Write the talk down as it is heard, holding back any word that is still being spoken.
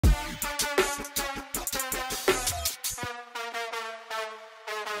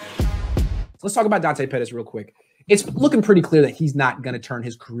Let's talk about Dante Pettis real quick. It's looking pretty clear that he's not going to turn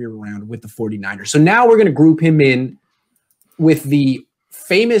his career around with the 49ers. So now we're going to group him in with the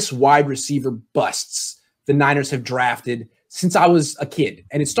famous wide receiver busts the Niners have drafted since I was a kid.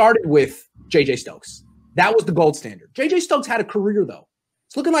 And it started with J.J. Stokes. That was the gold standard. J.J. Stokes had a career, though.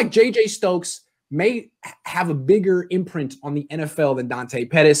 It's looking like J.J. Stokes may have a bigger imprint on the NFL than Dante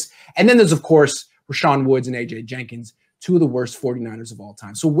Pettis. And then there's, of course, Rashawn Woods and A.J. Jenkins, two of the worst 49ers of all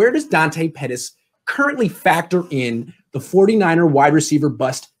time. So where does Dante Pettis currently factor in the 49er wide receiver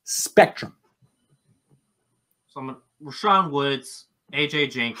bust spectrum? So I'm Rashawn Woods, A.J.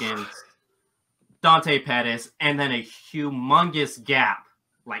 Jenkins, Dante Pettis, and then a humongous gap,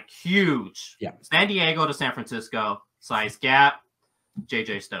 like huge. Yeah. San Diego to San Francisco, size gap,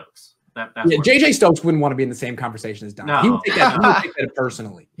 J.J. Stokes. That's J.J. Stokes wouldn't want to be in the same conversation as Dante. No. He would take that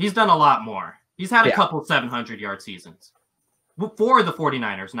personally. He's done a lot more. He's had a couple 700-yard seasons for the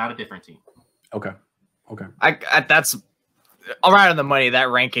 49ers, not a different team. Okay. That's all right on the money. That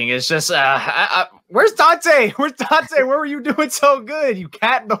ranking is just where's Dante? Where's Dante? Where were you doing so good? You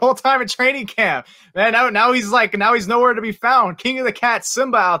cat the whole time at training camp, man. Now he's nowhere to be found. King of the Cat,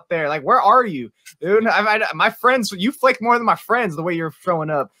 Simba out there. Like, where are you, dude? My friends, you flake more than my friends the way you're showing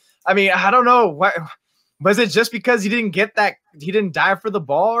up. I mean, I don't know. What was it? Just because he didn't dive for the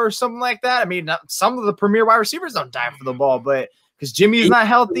ball or something like that? I mean, some of the premier wide receivers don't dive for the ball, but because Jimmy's not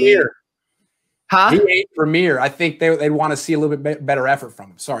healthy. Huh? He ain't premier. I think they'd want to see a little bit better effort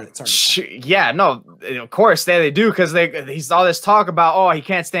from him. Sorry. Yeah, no, of course they do, because he's all this talk about, he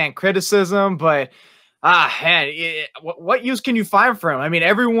can't stand criticism, but man, what use can you find for him? I mean,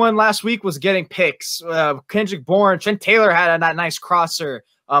 everyone last week was getting picks. Kendrick Bourne, Trent Taylor had a nice crosser.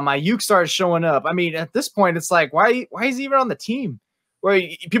 Ayuk started showing up. I mean, at this point, it's like, why is he even on the team? Where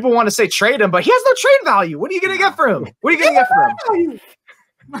people want to say trade him, but he has no trade value. What are you going to get for him? What are you going to get for him?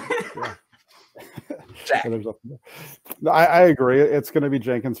 I agree. It's going to be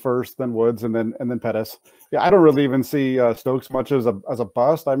Jenkins first, then Woods, and then Pettis. Yeah, I don't really even see Stokes much as a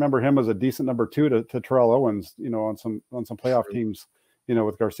bust. I remember him as a decent number 2 to Terrell Owens, on some playoff teams,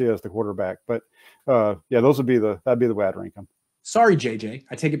 with Garcia as the quarterback. But that'd be the way I'd rank him. Sorry, JJ.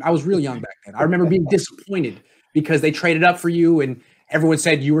 I take it. I was real young back then. I remember being disappointed because they traded up for you and everyone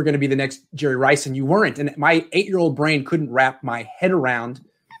said you were going to be the next Jerry Rice and you weren't. And my 8-year-old brain couldn't wrap my head around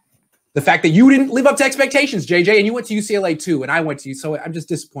the fact that you didn't live up to expectations, JJ, and you went to UCLA too, and I went to you. So I'm just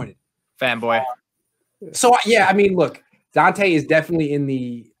disappointed. Fanboy. I mean, look, Dante is definitely in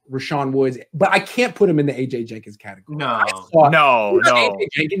the Rashawn Woods, but I can't put him in the A.J. Jenkins category. No. A.J.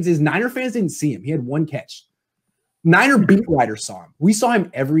 Jenkins is Niner fans didn't see him. He had one catch. Niner beat writers saw him. We saw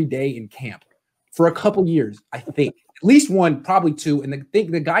him every day in camp for a couple years, I think. At least one, probably two. And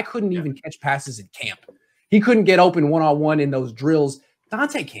the guy couldn't even catch passes in camp. He couldn't get open one-on-one in those drills.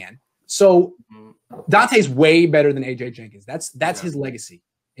 Dante can. So Dante's way better than A.J. Jenkins. That's his legacy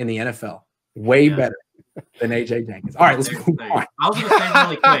in the NFL. Way better than A.J. Jenkins. All right, let's move on. I was going to say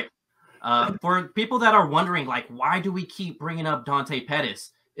really quick, for people that are wondering, like, why do we keep bringing up Dante Pettis?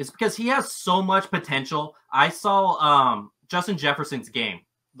 It's because he has so much potential. I saw Justin Jefferson's game,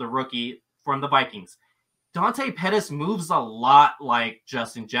 the rookie from the Vikings. Dante Pettis moves a lot like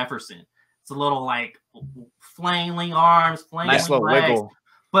Justin Jefferson. It's a little like flailing arms, flailing nice little legs. wiggle.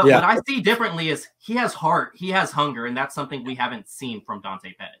 But what I see differently is he has heart, he has hunger, and that's something we haven't seen from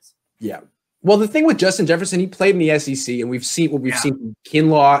Dante Pettis. Yeah. Well, the thing with Justin Jefferson, he played in the SEC, and we've seen what we've seen from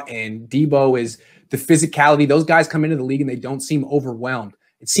Kinlaw and Debo is the physicality. Those guys come into the league and they don't seem overwhelmed.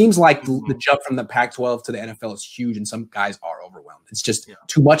 It seems like the jump from the Pac-12 to the NFL is huge, and some guys are overwhelmed. It's just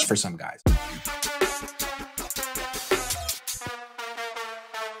too much for some guys.